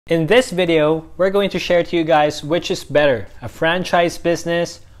In this video, we're going to share to you guys which is better, a franchise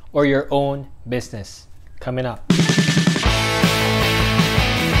business or your own business. Coming up.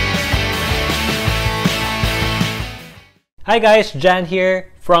 Hi guys, Jan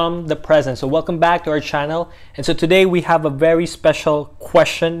here from the present. So welcome back to our channel. And so today we have a very special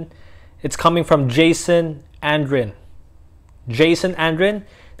question. It's coming from Jason Andrin. Jason Andrin,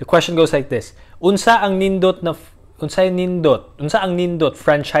 the question goes like this. Unsa ang nindot,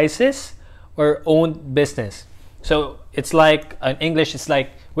 franchises or owned business? So it's like, in English, it's like,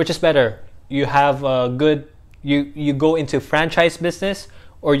 which is better? You have a good, you go into franchise business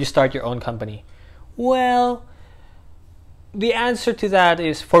or you start your own company? Well, the answer to that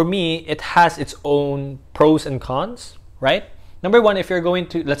is, for me, it has its own pros and cons, right? Number one, if you're going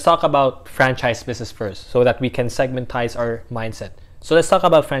to, let's talk about franchise business first so that we can segmentize our mindset. So let's talk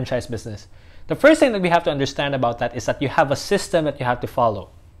about franchise business. The first thing that we have to understand about that is that you have a system that you have to follow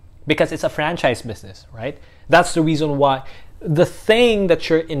because it's a franchise business, right? That's the reason why the thing that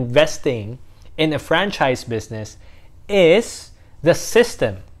you're investing in a franchise business is the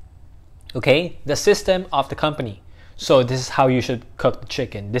system, okay? The system of the company. So this is how you should cook the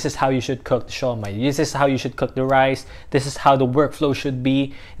chicken. This is how you should cook the shawmai. This is how you should cook the rice. This is how the workflow should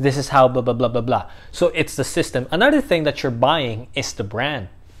be. This is how blah, blah, blah, blah, blah. So it's the system. Another thing that you're buying is the brand.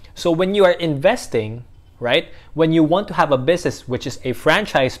 So when you are investing, right, when you want to have a business which is a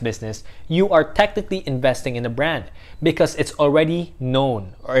franchise business, you are technically investing in a brand because it's already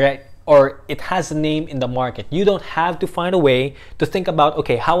known, right? Or it has a name in the market. You don't have to find a way to think about,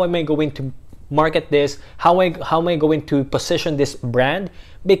 okay, how am I going to market this? How am I going to position this brand?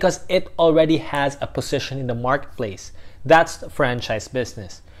 Because it already has a position in the marketplace. That's the franchise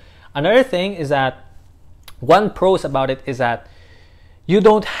business. Another thing is that one pros about it is that you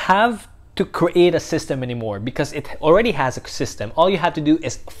don't have to create a system anymore because it already has a system. All you have to do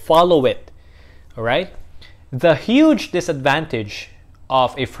is follow it, all right? The huge disadvantage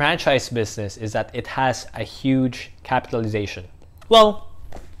of a franchise business is that it has a huge capitalization. Well,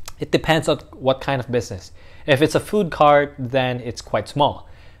 it depends on what kind of business. If it's a food cart, then it's quite small.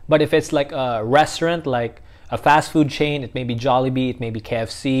 But if it's like a restaurant, like a fast food chain, it may be Jollibee, it may be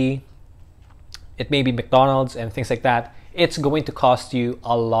KFC, it may be McDonald's and things like that, it's going to cost you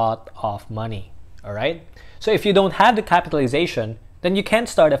a lot of money, all right? So if you don't have the capitalization, then you can't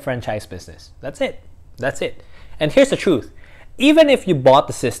start a franchise business. That's it. That's it. And here's the truth. Even if you bought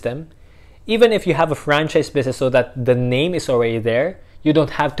the system, even if you have a franchise business so that the name is already there, you don't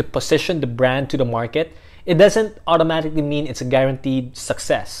have to position the brand to the market, it doesn't automatically mean it's a guaranteed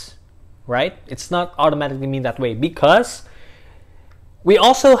success, right? It's not automatically mean that way because we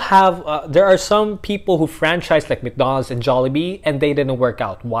also have, there are some people who franchise like McDonald's and Jollibee and they didn't work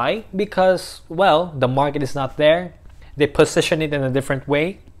out. Why? Because, well, the market is not there. They position it in a different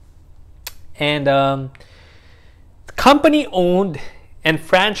way. And company-owned and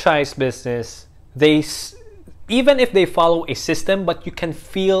franchise business, even if they follow a system, but you can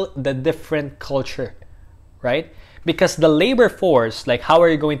feel the different culture, right? Because the labor force, like how are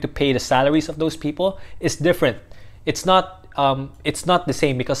you going to pay the salaries of those people, is different. It's not the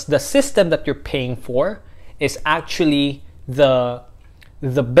same because the system that you're paying for is actually the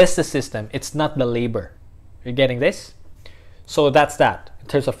business system. It's not the labor. You're getting this? So that's that in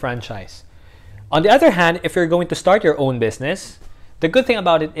terms of franchise. On the other hand, if you're going to start your own business, the good thing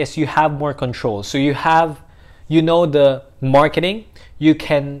about it is you have more control. So you know the marketing, you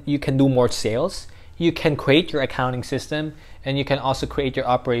can do more sales, you can create your accounting system, and you can also create your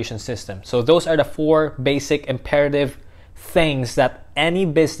operation system. So those are the four basic imperative things that any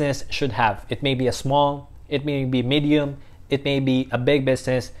business should have. It may be a small, it may be medium, it may be a big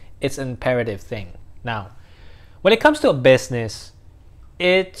business. It's an imperative thing. Now, when it comes to a business,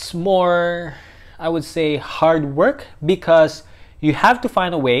 it's more, I would say, hard work because you have to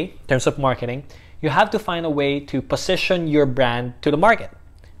find a way, in terms of marketing, you have to find a way to position your brand to the market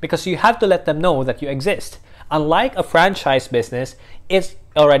because you have to let them know that you exist. Unlike a franchise business, it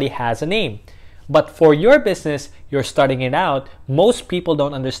already has a name. But for your business, you're starting it out, most people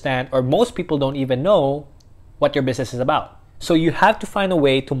don't understand or most people don't even know what your business is about. So you have to find a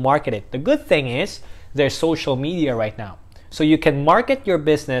way to market it. The good thing is there's social media right now. So you can market your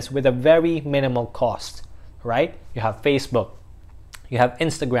business with a very minimal cost, right? You have Facebook, you have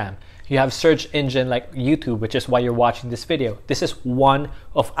Instagram, you have search engine like YouTube, which is why you're watching this video. This is one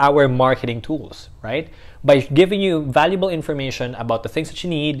of our marketing tools, right? By giving you valuable information about the things that you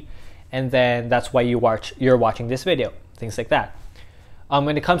need, and then that's why you're watching this video, things like that.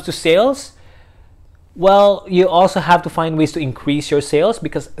 When it comes to sales, well, you also have to find ways to increase your sales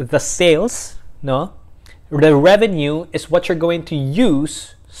because the sales, no, the revenue is what you're going to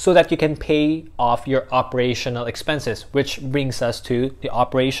use so that you can pay off your operational expenses, which brings us to the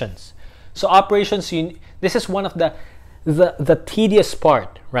operations. So operations, this is one of the tedious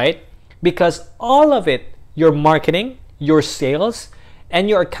part, right? Because all of it, your marketing, your sales, and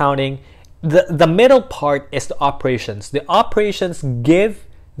your accounting, the middle part is the operations. The operations give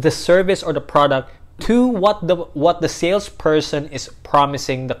the service or the product to what the salesperson is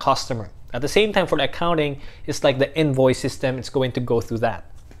promising the customer. At the same time, for the accounting, it's like the invoice system. It's going to go through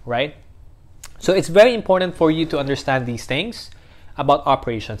that, right? So it's very important for you to understand these things about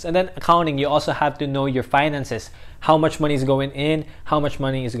operations. And then accounting, you also have to know your finances, how much money is going in, how much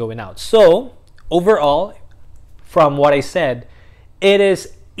money is going out. So overall, from what I said, it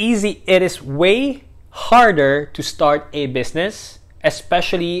is way harder to start a business,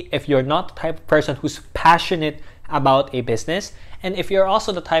 especially if you're not the type of person who's passionate about a business, and if you're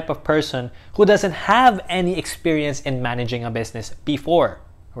also the type of person who doesn't have any experience in managing a business before,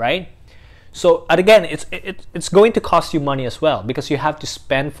 right? So again, it's going to cost you money as well, because you have to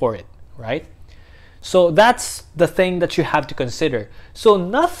spend for it, right? So that's the thing that you have to consider. So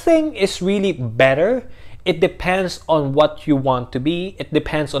nothing is really better. It depends on what you want to be. It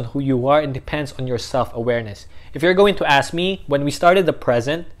depends on who you are. It depends on your self-awareness. If you're going to ask me, when we started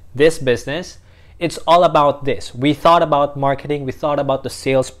this business, it's all about this. We thought about marketing. We thought about the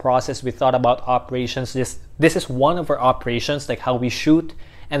sales process. We thought about operations. This is one of our operations, like how we shoot.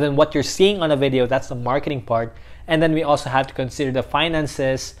 And then what you're seeing on a video, that's the marketing part. And then we also have to consider the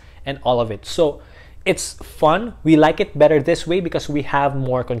finances and all of it. So it's fun. We like it better this way because we have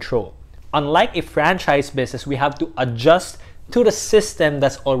more control. Unlike a franchise business, we have to adjust to the system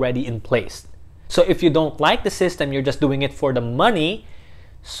that's already in place. So if you don't like the system, you're just doing it for the money,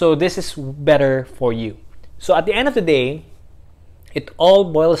 so this is better for you. So at the end of the day, it all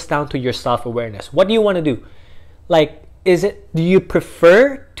boils down to your self-awareness. What do you want to do? Like, do you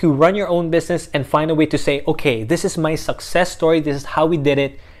prefer to run your own business and find a way to say, okay, this is my success story, this is how we did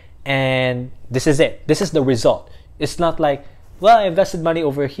it, and this is it. This is the result. It's not like, well, I invested money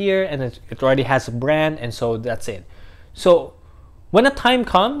over here and it already has a brand, and so that's it. So when a time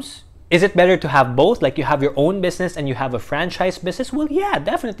comes, is it better to have both? Like you have your own business and you have a franchise business? Well, yeah,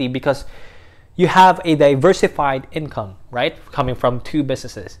 definitely, because you have a diversified income, right? Coming from two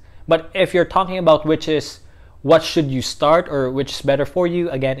businesses. But if you're talking about what should you start or which is better for you,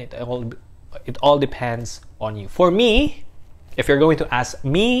 again, it all depends on you. For me, if you're going to ask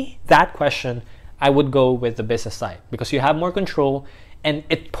me that question, I would go with the business side, because you have more control and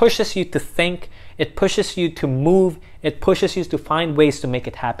it pushes you to think, it pushes you to move, it pushes you to find ways to make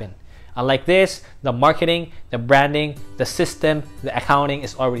it happen. Unlike this, the marketing, the branding, the system, the accounting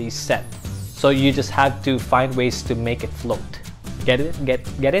is already set. So you just have to find ways to make it float. Get it?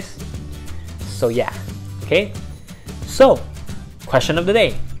 Get it? So yeah, okay? So, question of the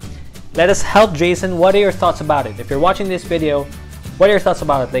day. Let us help Jason. What are your thoughts about it? If you're watching this video, what are your thoughts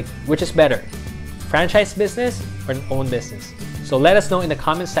about it? Like, which is better? Franchise business or an own business? So let us know in the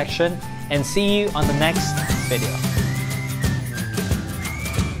comment section, and see you on the next video.